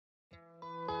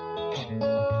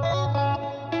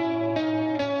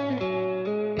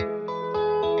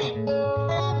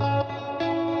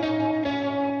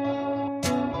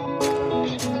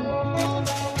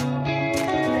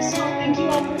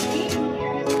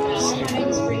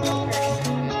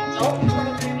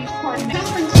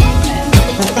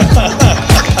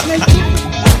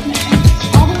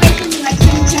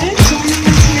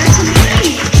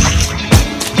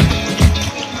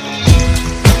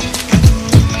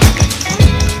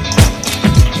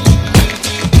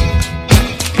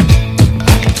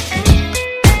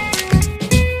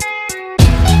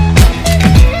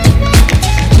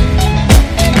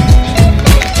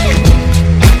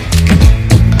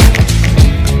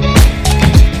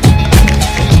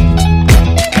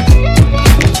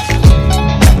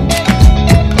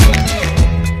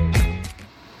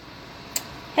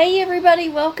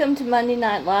Welcome to Monday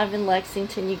Night Live in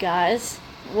Lexington, you guys.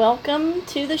 Welcome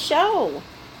to the show.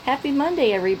 Happy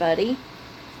Monday, everybody.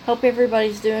 Hope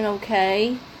everybody's doing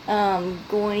okay.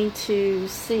 Going to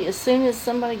see as soon as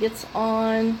somebody gets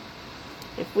on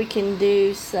if we can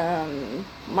do some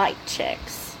mic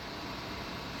checks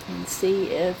and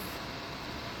see if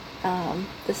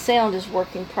the sound is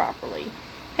working properly.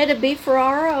 Hey to B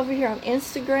Ferrara over here on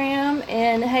Instagram,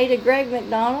 and hey to Greg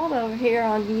McDonald over here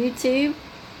on YouTube.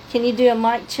 Can you do a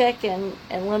mic check and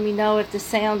let me know if the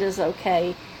sound is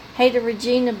okay? Hey to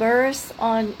Regina Burris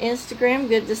on Instagram.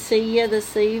 Good to see you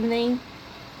this evening.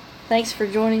 Thanks for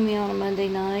joining me on a Monday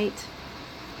night.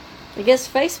 I guess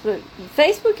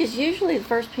Facebook is usually the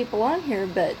first people on here,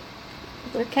 but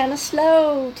they're kind of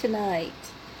slow tonight.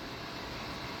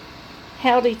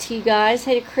 Howdy to you guys.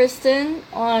 Hey to Kristen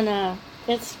on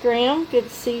Instagram. Good to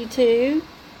see you too.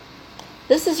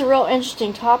 This is a real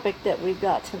interesting topic that we've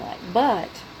got tonight, but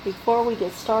before we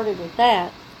get started with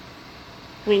that,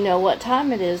 we know what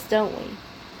time it is, don't we?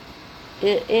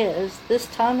 It is this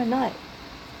time of night.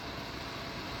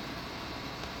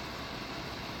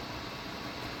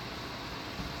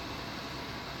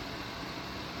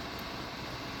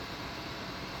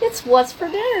 It's what's for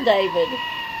dinner, David.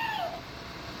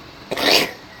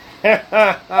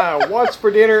 What's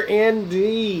for dinner,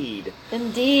 indeed.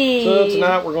 Indeed. So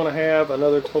tonight we're going to have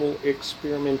another total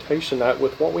experimentation night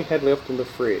with what we had left in the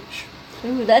fridge.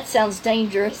 Ooh, that sounds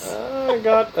dangerous. I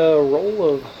got a roll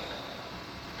of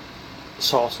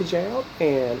sausage out,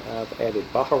 and I've added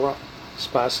Baharat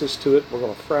spices to it. We're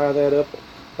going to fry that up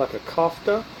like a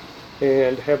kofta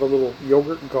and have a little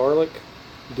yogurt garlic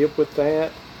dip with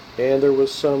that. And there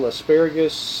was some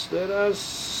asparagus that I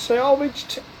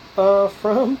salvaged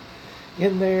from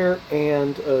in there,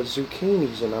 and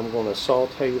zucchinis, and I'm going to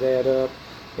saute that up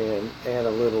and add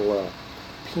a little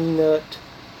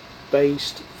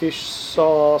peanut-based fish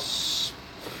sauce,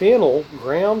 fennel,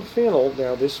 ground fennel.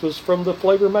 Now this was from the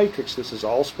Flavor Matrix. This is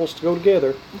all supposed to go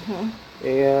together,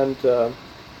 and we'll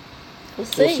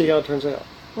see how it turns out.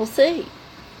 We'll see.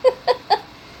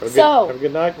 Have a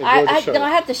good night and enjoy the show. I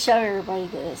have to show everybody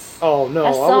this. Oh no,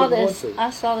 I wouldn't want to.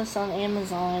 I saw this on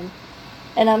Amazon,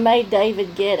 and I made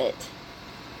David get it.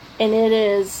 And it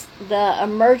is the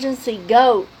Emergency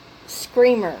Goat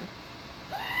Screamer.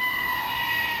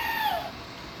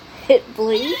 It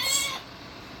bleats,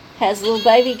 has little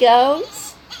baby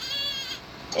goats,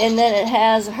 and then it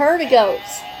has a herd of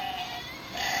goats.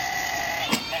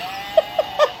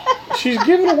 She's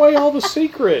giving away all the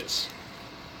secrets.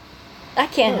 I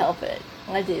can't help it.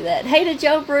 I do that. Hey to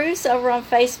Joe Bruce over on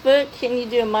Facebook. Can you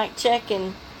do a mic check,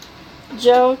 and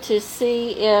Joe, to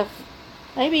see if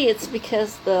maybe it's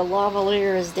because the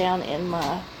lavalier is down in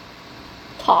my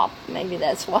top. Maybe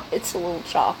that's why it's a little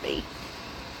choppy.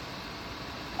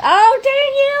 Oh,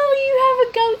 Danielle, you have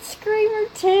a goat screamer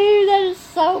too. That is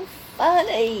so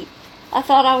funny. I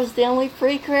thought I was the only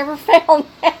freak who ever found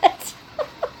that.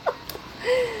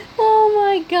 Oh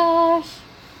my gosh.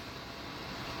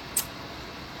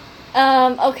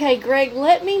 Okay, Greg,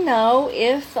 let me know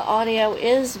if the audio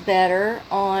is better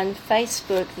on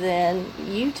Facebook than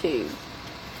YouTube,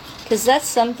 because that's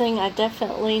something I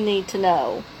definitely need to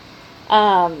know.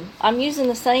 I'm using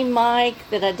the same mic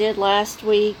that I did last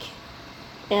week,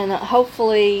 and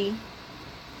hopefully,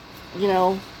 you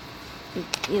know,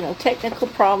 technical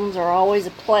problems are always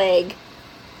a plague,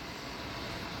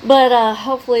 but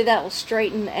hopefully that will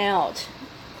straighten out.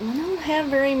 I don't have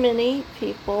very many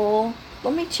people.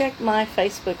 Let me check my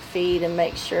Facebook feed and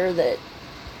make sure that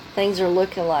things are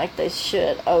looking like they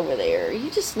should over there. You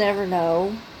just never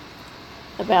know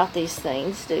about these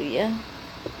things, do you?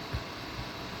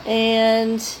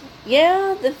 And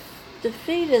yeah, the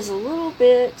feed is a little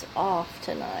bit off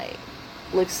tonight,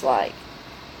 looks like.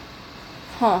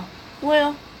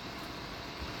 Well,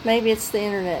 maybe it's the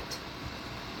internet.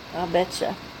 I'll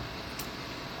betcha.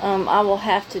 I will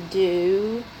have to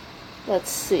do, let's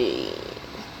see,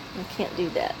 I can't do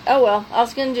that. Oh well, I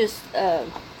was going to just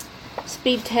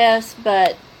speed test,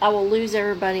 but I will lose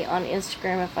everybody on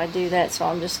Instagram if I do that, so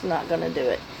I'm just not going to do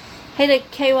it. Hey to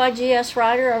KYGS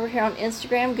Rider over here on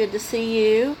Instagram, good to see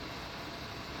you.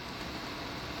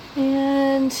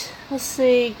 And let's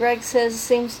see, Greg says it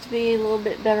seems to be a little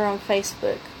bit better on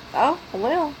Facebook. Oh,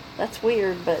 well, that's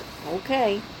weird, but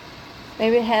okay.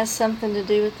 Maybe it has something to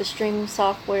do with the streaming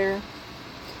software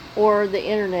or the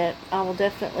internet. I will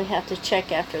definitely have to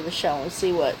check after the show and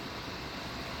see what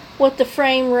the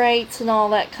frame rates and all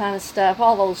that kind of stuff,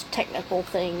 all those technical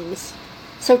things.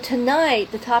 So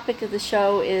tonight, the topic of the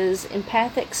show is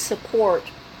empathic support.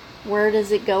 Where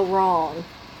does it go wrong?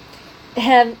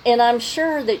 And I'm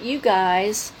sure that you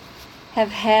guys have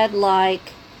had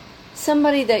like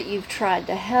somebody that you've tried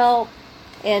to help,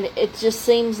 and it just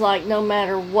seems like no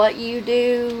matter what you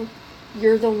do,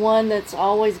 you're the one that's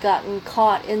always gotten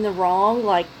caught in the wrong,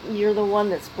 like you're the one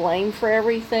that's blamed for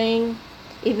everything,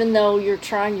 even though you're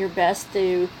trying your best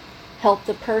to help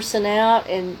the person out,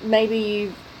 and maybe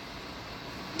you've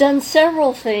done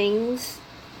several things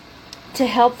to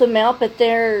help them out, but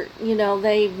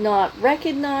they've not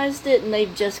recognized it, and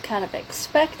they've just kind of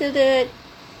expected it.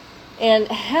 And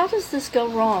how does this go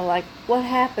wrong? Like, what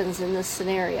happens in this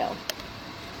scenario?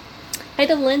 Hey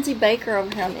to Lindsay Baker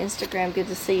over here on Instagram, good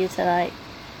to see you tonight.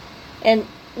 And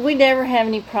we never have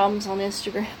any problems on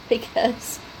Instagram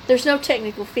because there's no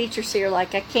technical features here.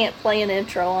 Like, I can't play an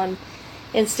intro on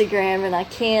Instagram, and I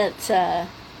can't,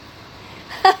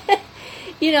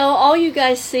 all you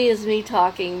guys see is me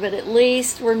talking, but at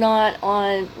least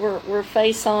we're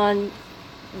face on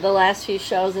the last few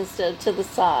shows instead of to the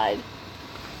side.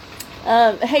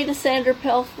 Hey to Sandra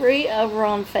Pelfrey over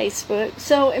on Facebook.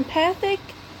 So, empathic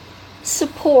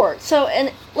support. So,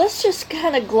 and let's just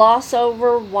kind of gloss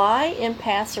over why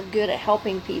empaths are good at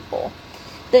helping people.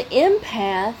 The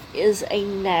empath is a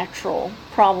natural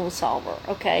problem solver,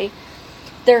 okay?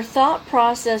 Their thought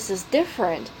process is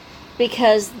different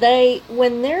because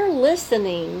when they're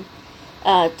listening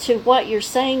to what you're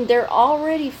saying, they're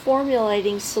already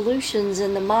formulating solutions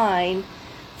in the mind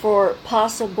for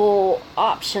possible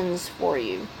options for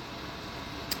you.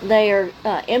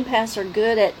 Empaths are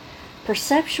good at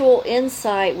perceptual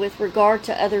insight with regard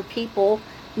to other people,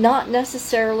 not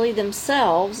necessarily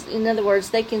themselves. In other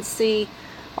words, they can see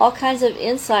all kinds of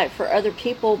insight for other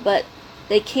people, but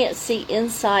they can't see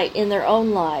insight in their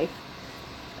own life.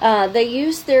 They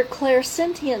use their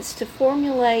clairsentience to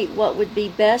formulate what would be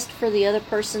best for the other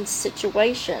person's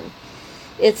situation.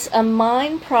 It's a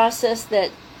mind process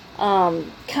that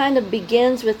kind of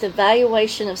begins with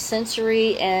evaluation of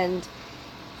sensory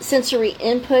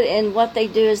input, and what they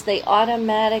do is they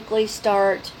automatically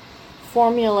start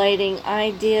formulating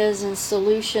ideas and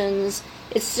solutions.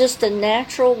 It's just a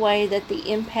natural way that the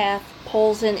empath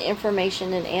pulls in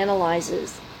information and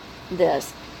analyzes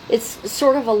this. It's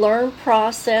sort of a learned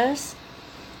process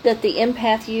that the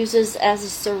empath uses as a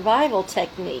survival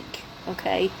technique,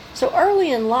 okay? So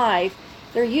early in life,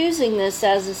 they're using this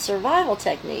as a survival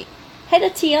technique. Hey to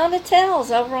Tiana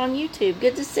Tells over on YouTube.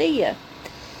 Good to see you.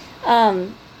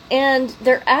 And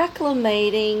they're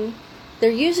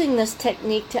using this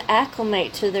technique to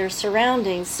acclimate to their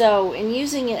surroundings. So in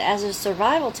using it as a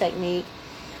survival technique,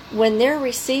 when they're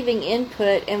receiving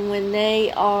input and when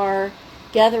they are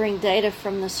gathering data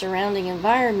from the surrounding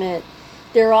environment,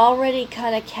 they're already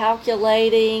kind of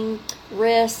calculating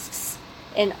risks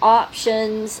and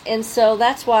options. And so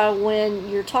that's why when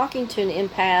you're talking to an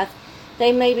empath,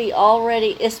 they may be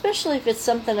already, especially if it's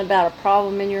something about a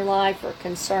problem in your life or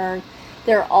concern,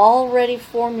 they're already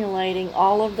formulating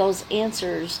all of those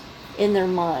answers in their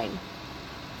mind.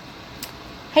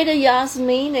 Hey to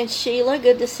Yasmin and Sheila,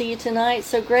 good to see you tonight.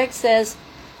 So Greg says,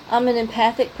 I'm an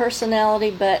empathic personality,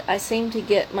 but I seem to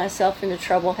get myself into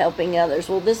trouble helping others.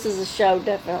 Well, this is a show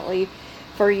definitely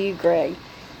for you, Greg.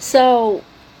 So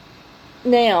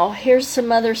now, here's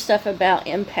some other stuff about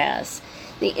empaths.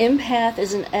 The empath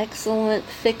is an excellent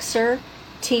fixer,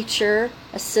 teacher,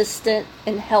 assistant,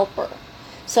 and helper.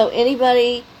 So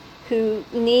anybody who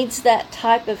needs that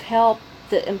type of help,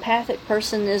 the empathic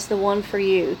person is the one for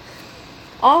you.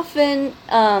 Often,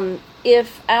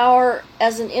 if our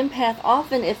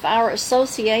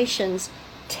associations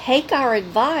take our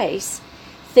advice,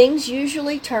 things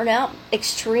usually turn out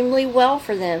extremely well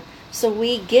for them. So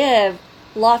we give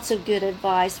lots of good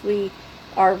advice. We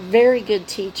are very good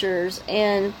teachers,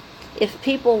 and if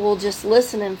people will just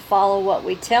listen and follow what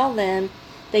we tell them,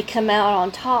 they come out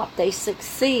on top. They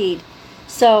succeed.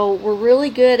 So we're really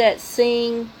good at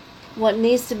seeing what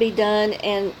needs to be done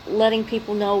and letting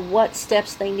people know what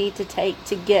steps they need to take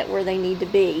to get where they need to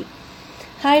be.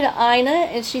 Hi to Ina,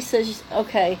 and she says,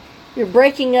 okay, you're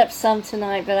breaking up some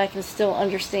tonight, but I can still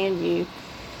understand you.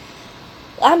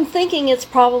 I'm thinking it's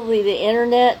probably the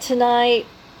internet tonight,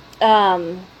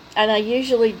 and I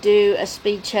usually do a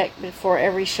speed check before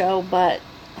every show, but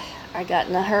I got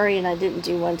in a hurry and I didn't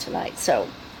do one tonight, so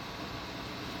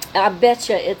I bet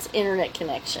you it's internet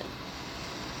connection.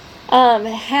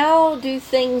 How do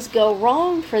things go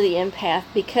wrong for the empath?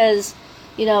 Because,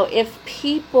 if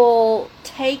people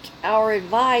take our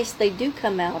advice, they do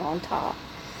come out on top.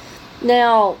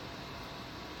 Now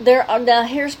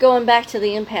here's going back to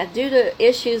the empath. Due to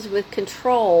issues with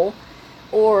control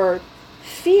or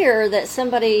fear that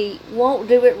somebody won't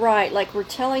do it right, like we're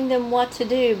telling them what to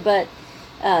do, but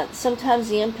sometimes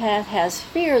the empath has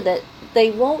fear that they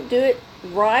won't do it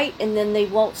right and then they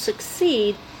won't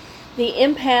succeed. The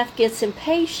empath gets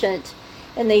impatient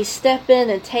and they step in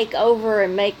and take over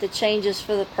and make the changes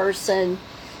for the person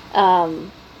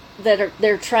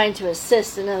they're trying to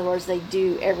assist. In other words, they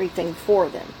do everything for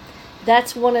them.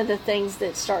 That's one of the things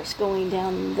that starts going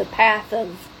down the path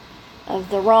of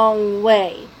the wrong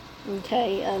way.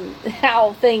 Okay,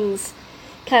 how things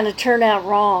kind of turn out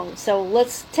wrong. So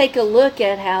let's take a look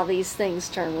at how these things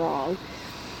turn wrong.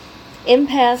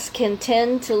 Empaths can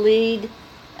tend to lead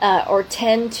or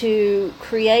tend to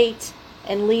create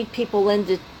and lead people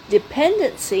into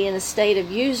dependency in a state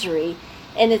of usury.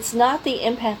 And it's not the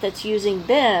empath that's using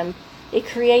them. It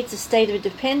creates a state of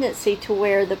dependency to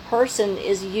where the person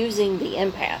is using the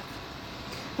empath.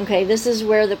 Okay, this is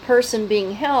where the person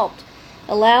being helped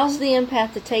allows the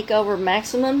empath to take over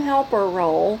maximum helper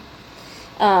role,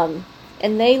 and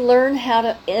they learn how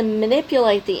to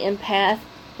manipulate the empath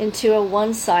into a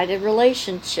one-sided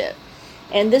relationship.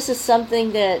 And this is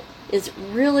something that is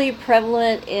really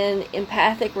prevalent in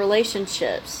empathic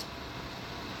relationships.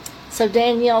 So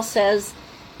Danielle says,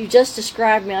 you just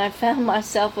described me. I found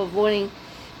myself avoiding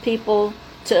people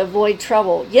to avoid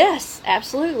trouble. Yes,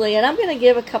 absolutely. And I'm going to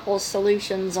give a couple of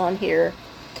solutions on here.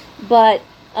 But,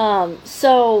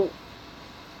 so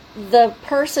the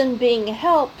person being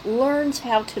helped learns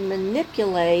how to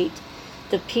manipulate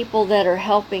the people that are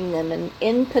helping them. And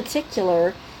in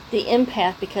particular, the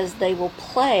empath, because they will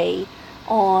play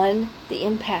on the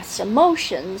empath's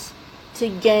emotions to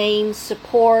gain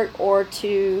support or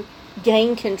to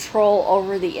gain control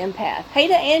over the empath. Hey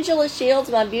to Angela Shields,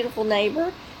 my beautiful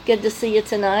neighbor. Good to see you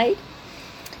tonight.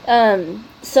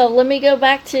 So let me go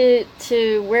back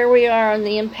to where we are on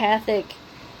the empathic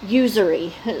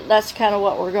usury. That's kind of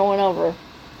what we're going over.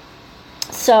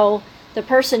 So the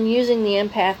person using the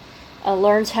empath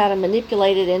learns how to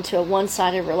manipulate it into a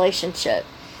one-sided relationship.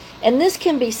 And this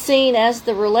can be seen as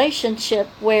the relationship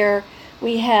where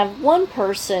we have one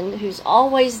person who's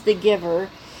always the giver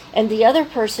and the other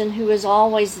person who is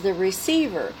always the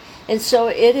receiver. And so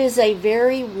it is a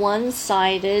very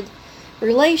one-sided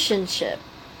relationship.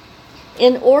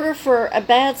 In order for a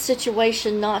bad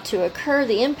situation not to occur,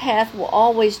 the empath will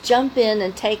always jump in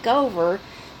and take over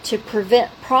to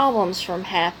prevent problems from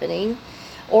happening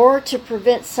or to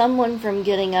prevent someone from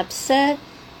getting upset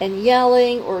and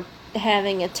yelling or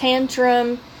having a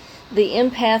tantrum. The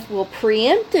empath will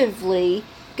preemptively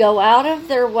go out of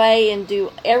their way and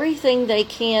do everything they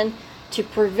can to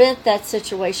prevent that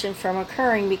situation from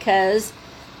occurring, because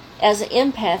as an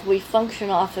empath we function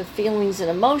off of feelings and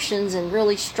emotions, and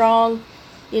really strong,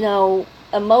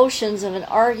 emotions of an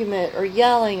argument or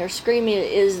yelling or screaming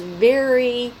is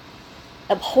very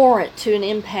abhorrent to an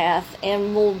empath,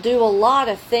 and will do a lot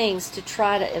of things to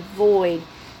try to avoid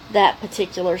that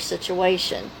particular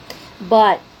situation.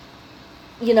 But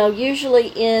usually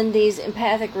in these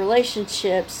empathic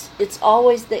relationships, it's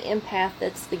always the empath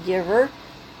that's the giver,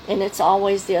 and it's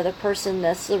always the other person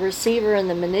that's the receiver and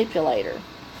the manipulator.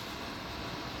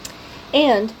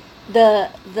 And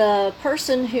the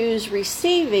person who's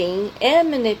receiving and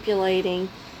manipulating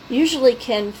usually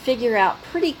can figure out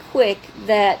pretty quick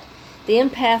that the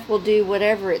empath will do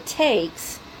whatever it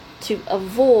takes to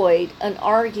avoid an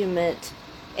argument,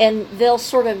 and they'll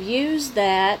sort of use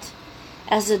that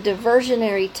as a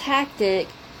diversionary tactic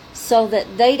so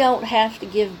that they don't have to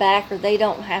give back or they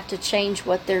don't have to change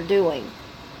what they're doing.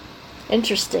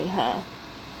 Interesting, huh?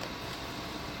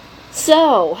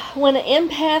 So, when an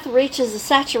empath reaches a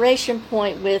saturation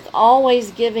point with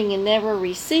always giving and never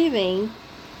receiving,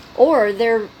 or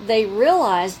they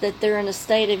realize that they're in a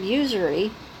state of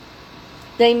usury,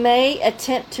 they may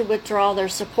attempt to withdraw their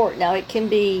support. Now, it can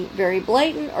be very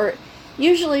blatant, or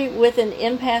usually with an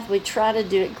empath we try to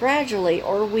do it gradually,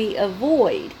 or we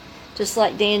avoid. Just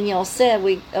like Danielle said,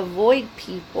 we avoid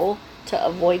people to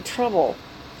avoid trouble.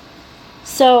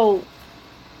 So,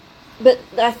 but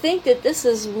I think that this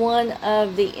is one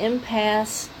of the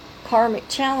empath's karmic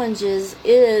challenges,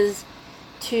 is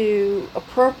to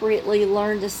appropriately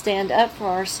learn to stand up for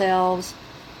ourselves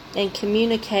and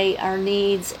communicate our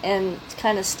needs and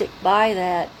kind of stick by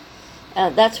that.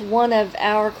 That's one of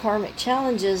our karmic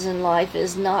challenges in life,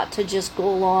 is not to just go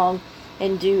along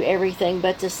and do everything,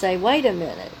 but to say, wait a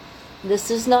minute, this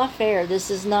is not fair,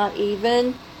 this is not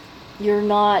even, you're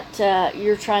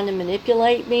trying to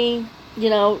manipulate me,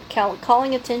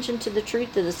 calling attention to the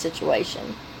truth of the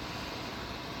situation.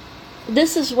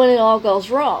 This is when it all goes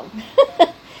wrong.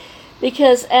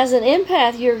 Because as an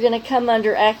empath, you're going to come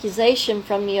under accusation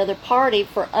from the other party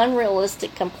for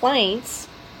unrealistic complaints.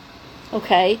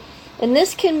 Okay? And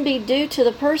this can be due to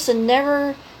the person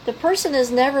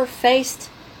has never faced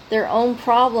their own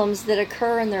problems that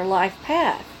occur in their life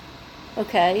path.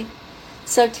 Okay?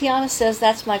 So Tiana says,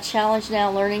 that's my challenge now,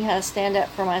 learning how to stand up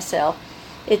for myself.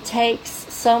 It takes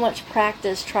so much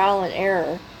practice, trial and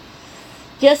error.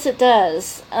 Yes, it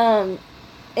does.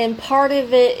 And part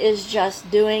of it is just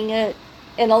doing it.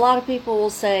 And a lot of people will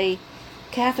say,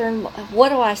 Catherine, what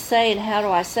do I say and how do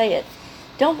I say it?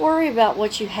 Don't worry about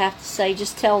what you have to say.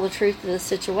 Just tell the truth of the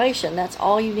situation. That's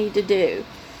all you need to do.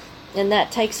 And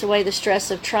that takes away the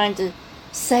stress of trying to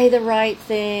say the right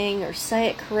thing or say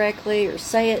it correctly or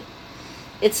say it.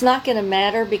 It's not going to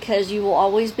matter, because you will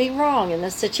always be wrong in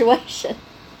this situation.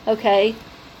 Okay?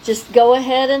 Just go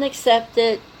ahead and accept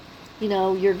it.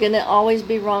 You're going to always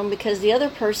be wrong, because the other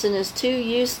person is too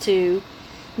used to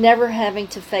never having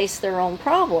to face their own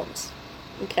problems.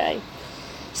 Okay?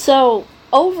 So,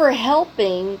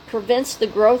 over-helping prevents the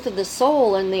growth of the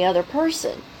soul in the other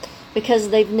person, because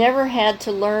they've never had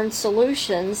to learn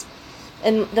solutions.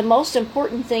 And the most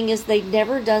important thing is they've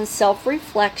never done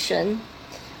self-reflection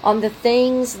on the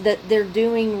things that they're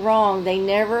doing wrong. They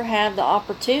never have the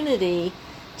opportunity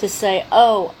to say,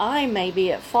 oh, I may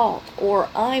be at fault, or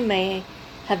I may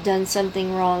have done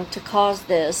something wrong to cause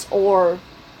this, or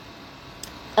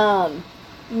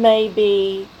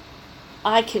maybe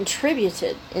I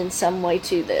contributed in some way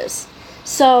to this.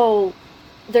 So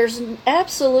there's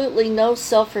absolutely no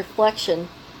self-reflection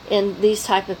in these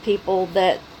type of people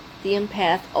that the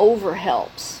empath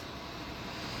overhelps.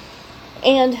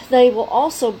 And they will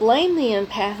also blame the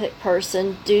empathic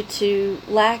person due to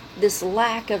this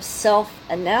lack of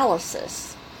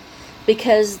self-analysis.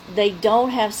 Because they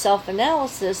don't have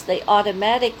self-analysis, they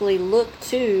automatically look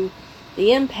to the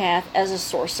empath as a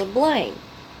source of blame.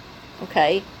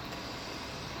 Okay?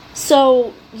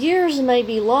 So years may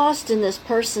be lost in this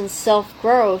person's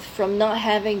self-growth from not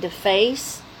having to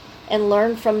face and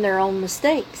learn from their own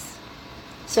mistakes.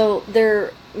 So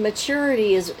their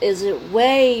maturity is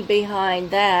way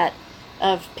behind that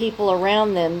of people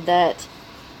around them that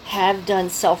have done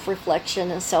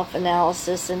self-reflection and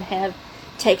self-analysis and have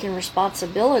taken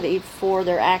responsibility for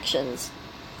their actions.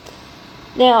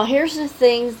 Now, here's the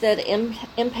things that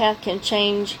empath can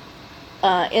change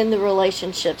in the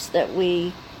relationships that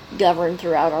we govern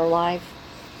throughout our life.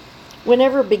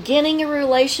 Whenever beginning a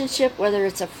relationship, whether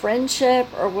it's a friendship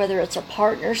or whether it's a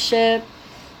partnership,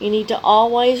 you need to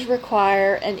always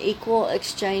require an equal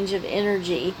exchange of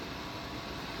energy.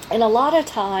 And a lot of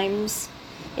times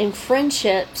in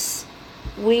friendships,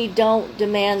 we don't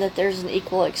demand that there's an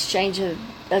equal exchange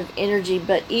of energy,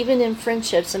 but even in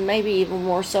friendships, and maybe even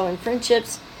more so in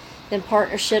friendships than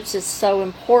partnerships, it's so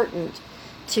important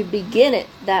to begin it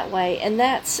that way. And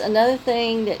that's another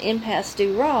thing that empaths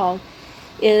do wrong,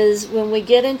 is when we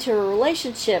get into a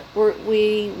relationship,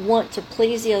 we want to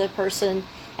please the other person.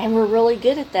 And we're really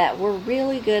good at that. We're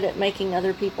really good at making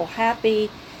other people happy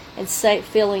and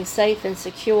feeling safe and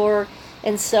secure.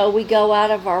 And so we go out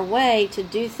of our way to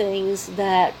do things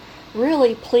that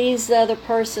really please the other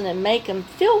person and make them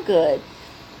feel good.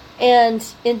 And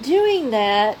in doing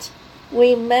that,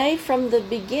 we may from the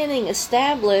beginning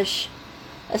establish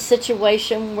a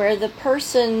situation where the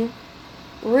person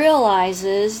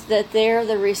realizes that they're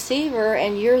the receiver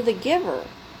and you're the giver.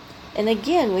 And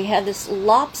again, we have this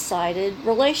lopsided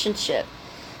relationship.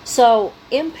 So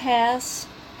empaths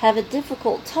have a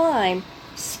difficult time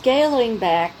scaling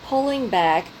back, pulling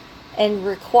back, and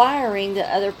requiring the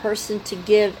other person to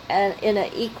give in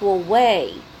an equal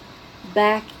way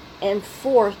back and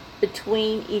forth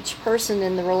between each person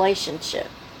in the relationship.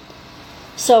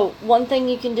 So one thing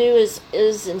you can do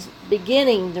is in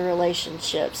beginning the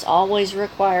relationships, always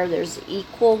require there's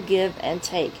equal give and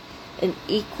take, an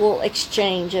equal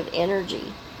exchange of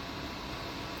energy.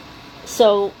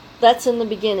 So that's in the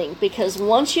beginning, because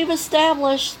once you've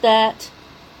established that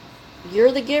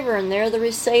you're the giver and they're the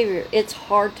receiver, it's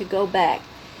hard to go back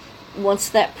once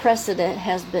that precedent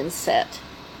has been set.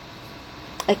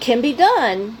 It can be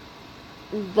done,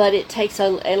 but it takes a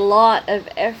lot of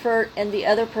effort, and the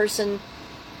other person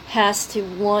has to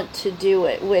want to do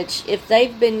it, which if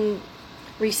they've been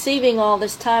receiving all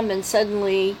this time and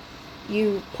suddenly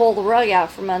you pull the rug out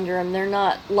from under them, they're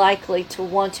not likely to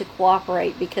want to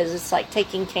cooperate, because it's like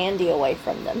taking candy away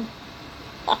from them.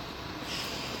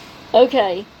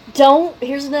 Okay,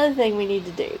 here's another thing we need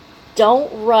to do.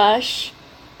 Don't rush,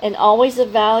 and always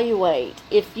evaluate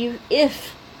if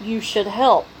you should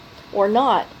help or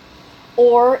not,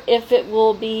 or if it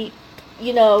will be,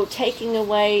 taking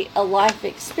away a life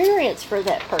experience for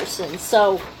that person.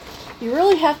 So you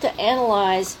really have to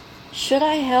analyze, should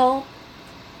I help?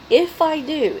 If I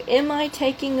do, am I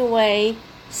taking away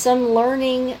some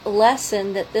learning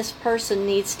lesson that this person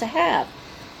needs to have?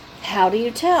 How do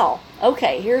you tell?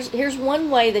 Okay, here's one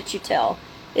way that you tell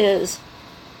is,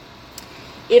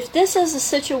 if this is a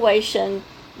situation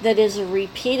that is a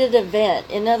repeated event,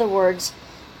 in other words,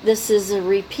 this is a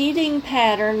repeating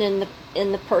pattern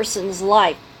in the person's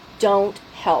life, don't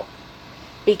help.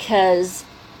 Because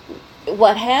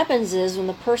what happens is, when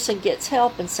the person gets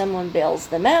help and someone bails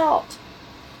them out,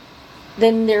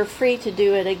 then they're free to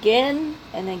do it again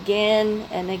and again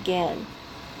and again.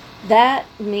 That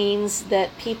means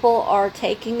that people are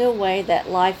taking away that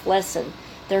life lesson.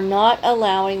 They're not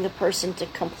allowing the person to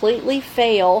completely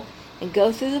fail and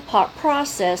go through the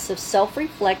process of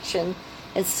self-reflection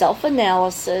and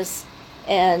self-analysis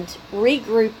and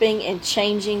regrouping and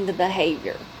changing the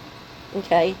behavior.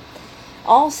 Okay?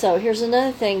 Also, here's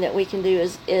another thing that we can do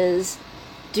is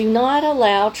do not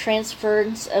allow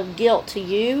transference of guilt to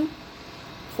you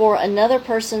for another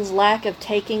person's lack of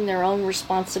taking their own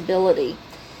responsibility.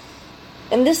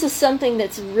 And this is something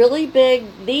that's really big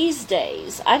these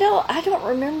days. I don't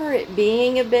remember it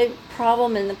being a big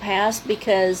problem in the past,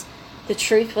 because the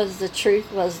truth was the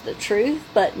truth was the truth.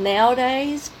 But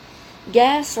nowadays,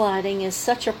 gaslighting is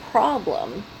such a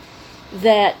problem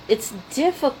that it's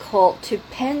difficult to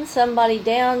pin somebody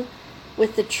down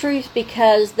with the truth,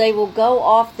 because they will go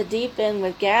off the deep end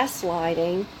with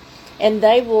gaslighting, and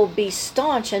they will be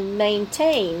staunch and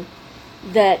maintain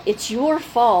that it's your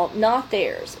fault, not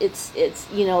theirs. It's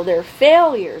their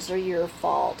failures are your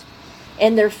fault.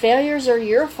 And their failures are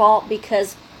your fault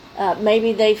because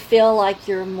maybe they feel like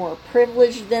you're more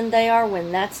privileged than they are,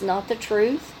 when that's not the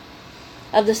truth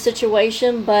of the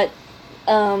situation. But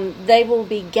they will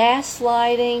be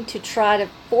gaslighting to try to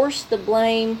force the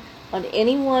blame on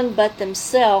anyone but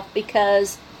themselves,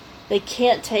 because they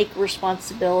can't take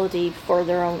responsibility for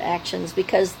their own actions,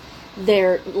 because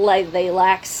they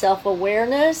lack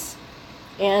self-awareness,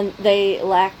 and they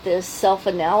lack this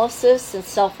self-analysis and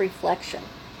self-reflection.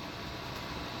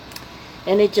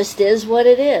 And it just is what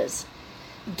it is.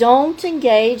 Don't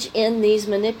engage in these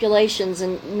manipulations.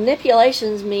 And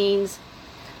manipulations means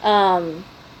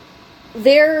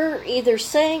they're either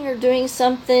saying or doing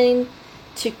something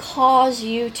to cause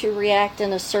you to react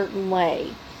in a certain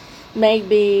way.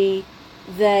 Maybe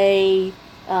they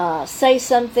say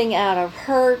something out of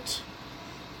hurt.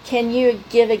 Can you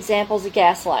give examples of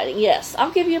gaslighting? Yes,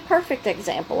 I'll give you a perfect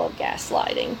example of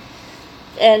gaslighting.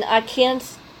 And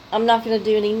I'm not going to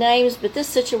do any names, but this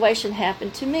situation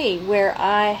happened to me where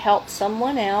I helped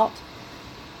someone out.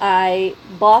 I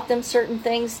bought them certain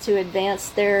things to advance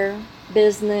their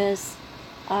business.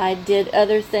 I did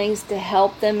other things to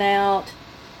help them out.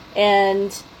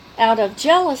 And out of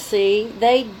jealousy,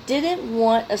 they didn't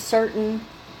want a certain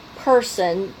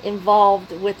person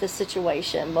involved with the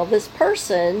situation. Well, this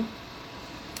person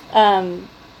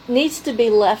needs to be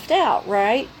left out,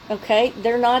 right? Okay,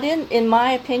 they're not in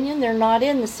my opinion, they're not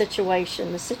in the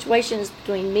situation. The situation is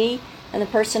between me and the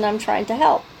person I'm trying to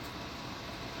help.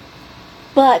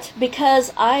 But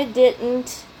because I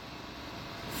didn't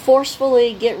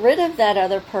forcefully get rid of that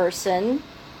other person,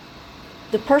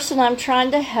 the person I'm trying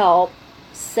to help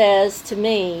says to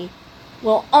me,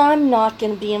 well, I'm not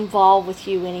going to be involved with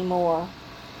you anymore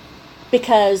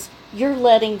because you're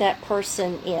letting that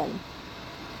person in.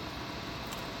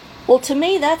 Well, to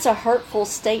me, that's a hurtful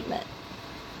statement.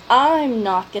 I'm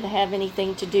not going to have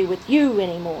anything to do with you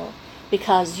anymore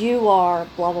because you are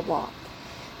blah, blah, blah.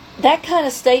 That kind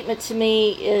of statement to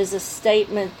me is a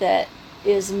statement that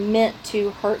is meant to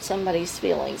hurt somebody's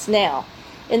feelings. Now,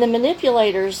 in the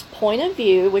manipulator's point of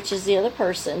view, which is the other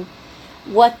person,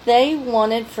 what they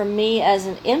wanted from me as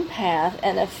an empath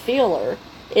and a feeler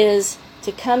is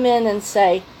to come in and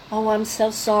say, oh, I'm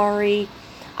so sorry.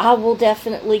 I will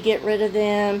definitely get rid of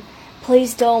them.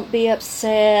 Please don't be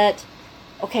upset.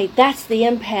 Okay, that's the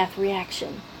empath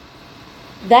reaction.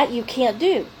 That you can't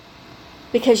do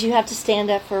because you have to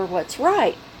stand up for what's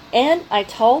right. And I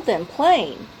told them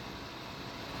plain,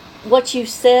 what you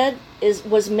said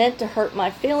was meant to hurt my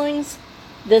feelings.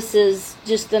 This is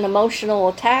just an emotional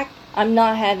attack. I'm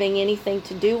not having anything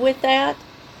to do with that,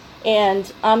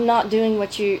 and I'm not doing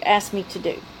what you asked me to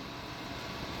do.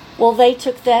 Well, they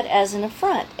took that as an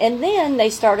affront, and then they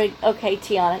started, okay,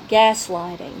 Tiana,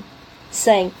 gaslighting,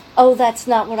 saying, oh, that's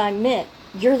not what I meant.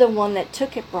 You're the one that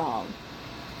took it wrong.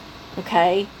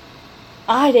 Okay?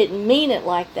 I didn't mean it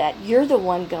like that. You're the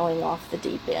one going off the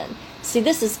deep end. See,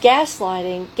 this is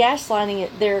gaslighting. Gaslighting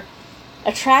it, they're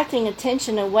attracting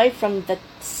attention away from the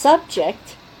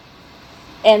subject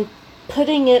and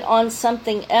putting it on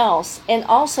something else. And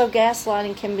also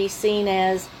gaslighting can be seen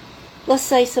as, let's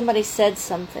say somebody said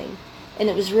something and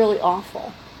it was really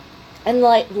awful. And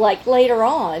like later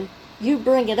on, you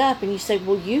bring it up and you say,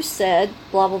 well, you said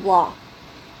blah, blah, blah.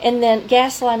 And then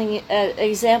gaslighting,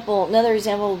 another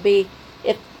example would be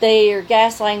if they are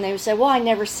gaslighting, they would say, well, I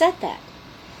never said that.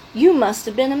 You must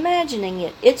have been imagining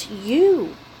it. It's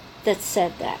you that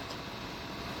said that.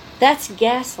 That's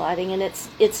gaslighting, and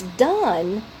it's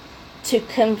done to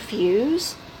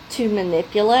confuse, to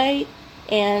manipulate,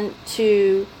 and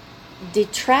to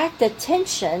detract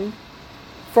attention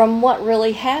from what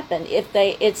really happened.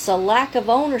 It's a lack of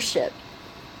ownership.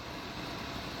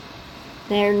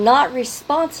 They're not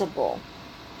responsible.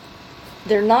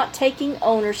 They're not taking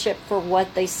ownership for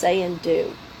what they say and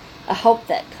do. I hope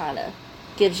that kind of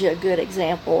gives you a good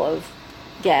example of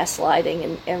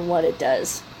gaslighting and what it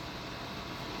does.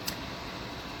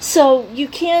 So you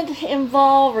can't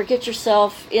involve or get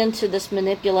yourself into this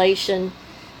manipulation.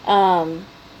 You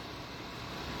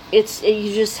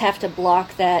just have to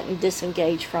block that and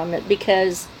disengage from it,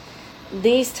 because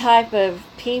these type of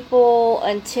people,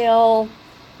 until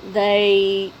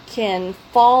they can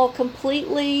fall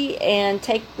completely and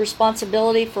take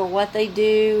responsibility for what they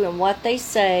do and what they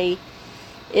say,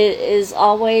 it is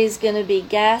always going to be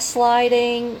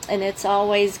gaslighting, and it's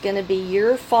always going to be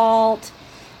your fault,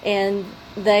 and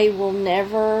they will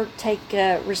never take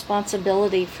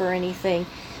responsibility for anything.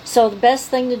 So the best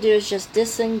thing to do is just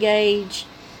disengage,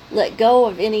 let go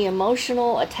of any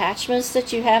emotional attachments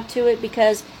that you have to it,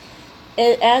 because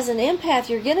as an empath,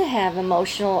 you're going to have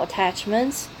emotional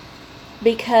attachments,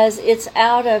 because it's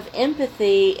out of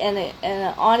empathy and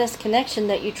an honest connection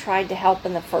that you tried to help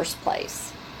in the first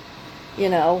place.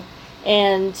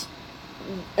 And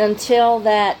until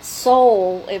that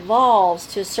soul evolves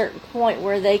to a certain point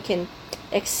where they can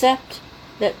accept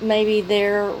that maybe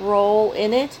their role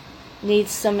in it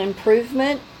needs some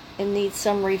improvement and needs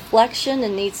some reflection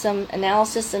and needs some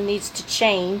analysis and needs to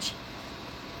change,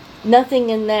 nothing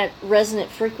in that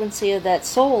resonant frequency of that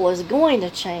soul is going to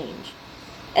change.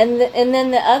 And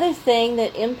then the other thing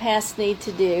that empaths need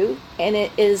to do, and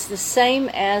it is the same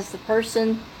as the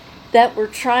person that we're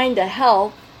trying to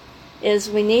help, is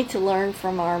we need to learn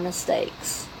from our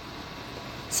mistakes.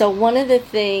 So one of the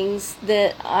things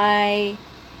that and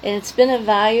it's been a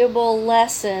valuable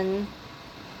lesson,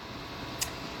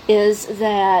 is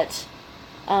that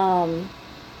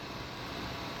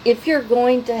if you're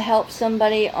going to help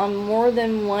somebody on more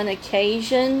than one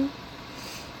occasion,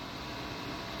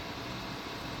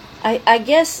 I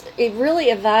guess it really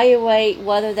evaluate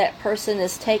whether that person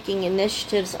is taking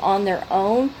initiatives on their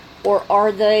own, or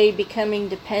are they becoming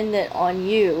dependent on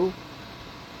you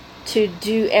to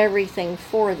do everything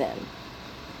for them.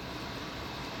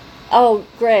 Oh,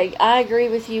 Greg, I agree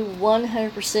with you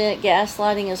 100%.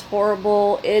 Gaslighting is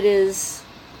horrible. It's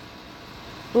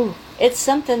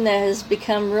something that has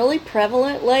become really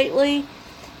prevalent lately.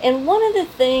 And one of the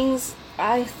things,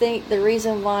 I think the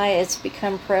reason why it's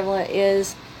become prevalent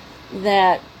is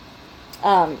that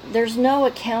there's no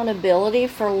accountability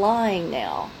for lying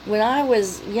now. When I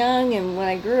was young and when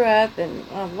I grew up, and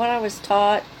what I was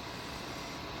taught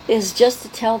is just to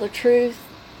tell the truth,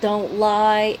 don't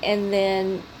lie. And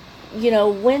then,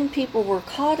 when people were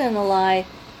caught in a lie,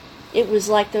 it was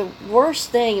like the worst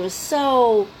thing. It was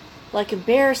so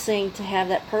embarrassing to have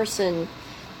that person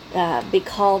be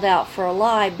called out for a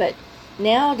lie. But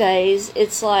nowadays,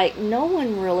 it's like no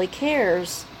one really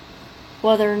cares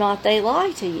whether or not they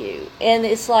lie to you. And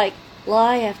it's like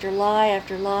lie after lie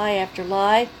after lie after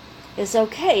lie is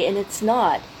okay, and it's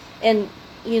not. And,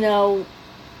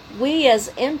 we as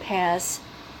empaths,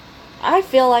 I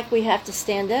feel like we have to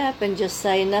stand up and just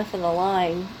say enough of the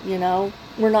lying,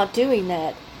 We're not doing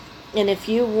that. And if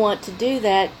you want to do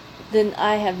that, then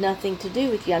I have nothing to do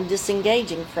with you. I'm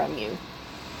disengaging from you.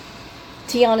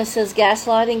 Tiana says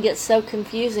gaslighting gets so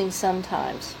confusing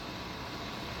sometimes.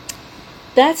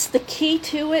 That's the key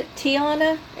to it,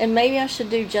 Tiana, and maybe I should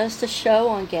do just a show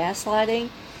on gaslighting.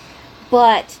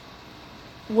 But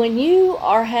when you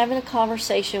are having a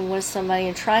conversation with somebody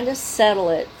and trying to settle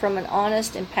it from an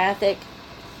honest, empathic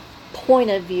point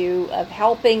of view of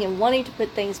helping and wanting to put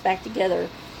things back together.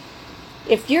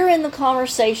 If you're in the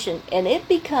conversation and it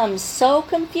becomes so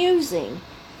confusing,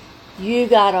 you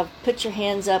gotta put your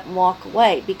hands up and walk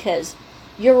away, because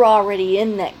you're already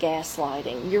in that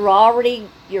gaslighting. You're already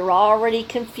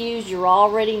confused. You're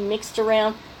already mixed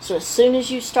around. So as soon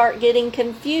as you start getting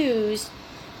confused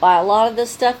by a lot of the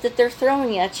stuff that they're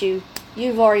throwing at you,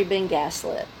 you've already been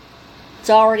gaslit. It's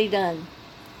already done.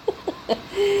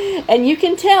 And you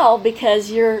can tell,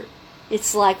 because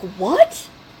it's like, what?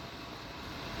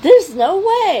 There's no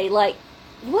way. Like,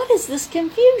 what is this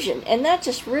confusion? And that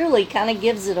just really kind of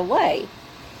gives it away.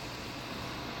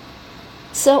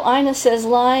 So Ina says,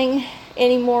 lying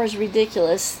anymore is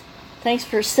ridiculous. Thanks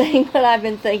for saying what I've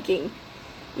been thinking.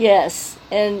 Yes.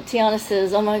 And Tiana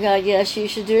says, oh my God, yes, you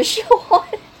should do a show on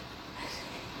it.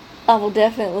 I will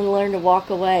definitely learn to walk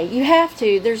away. You have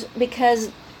to.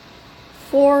 Because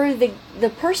for the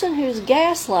person who's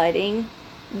gaslighting,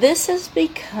 this has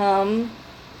become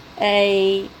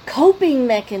a coping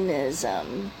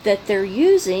mechanism that they're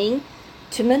using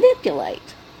to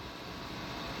manipulate.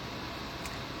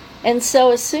 And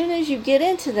so as soon as you get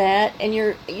into that and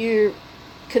you're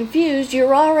confused,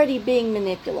 you're already being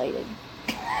manipulated.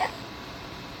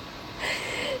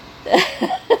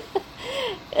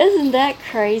 Isn't that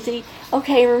crazy?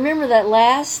 Okay, remember that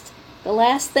the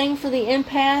last thing for the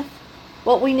empath,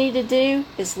 what we need to do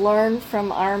is learn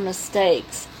from our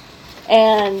mistakes.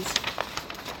 And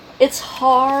it's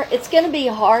hard. It's going to be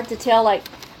hard to tell. Like,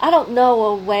 I don't know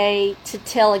a way to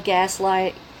tell a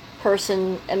gaslight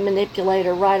person and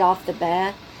manipulator right off the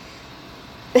bat.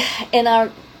 And I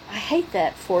hate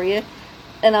that for you.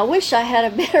 And I wish I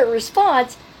had a better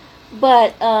response.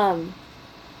 But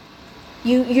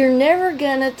you're never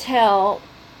going to tell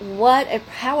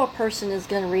how a person is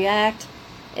going to react,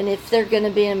 and if they're going to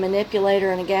be a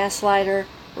manipulator and a gaslighter,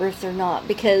 or if they're not.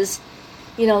 Because,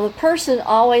 the person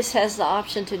always has the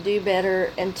option to do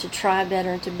better and to try better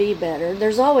and to be better.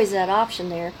 There's always that option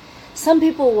there. Some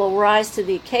people will rise to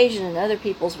the occasion and other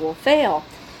people's will fail.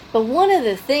 But one of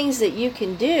the things that you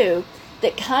can do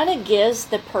that kind of gives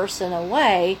the person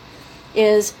away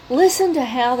is listen to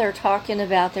how they're talking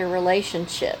about their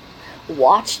relationship.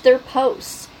 Watch their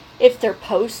posts. If their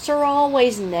posts are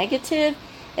always negative,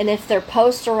 and if their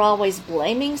posts are always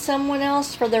blaming someone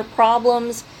else for their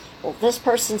problems, well, this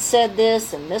person said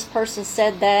this and this person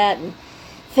said that, and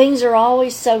things are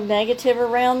always so negative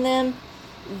around them,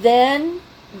 then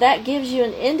that gives you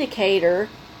an indicator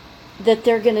that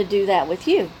they're going to do that with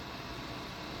you.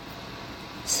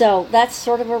 So that's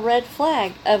sort of a red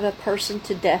flag of a person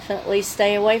to definitely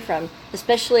stay away from,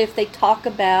 especially if they talk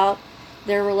about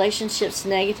their relationships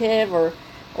negative,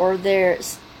 or they're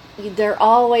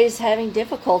always having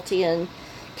difficulty in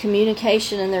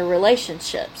communication in their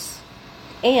relationships.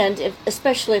 And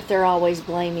especially if they're always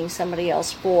blaming somebody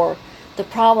else for the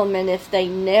problem, and if they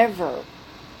never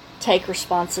take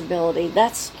responsibility,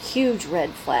 that's a huge red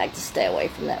flag to stay away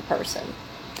from that person.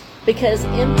 Because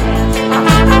empaths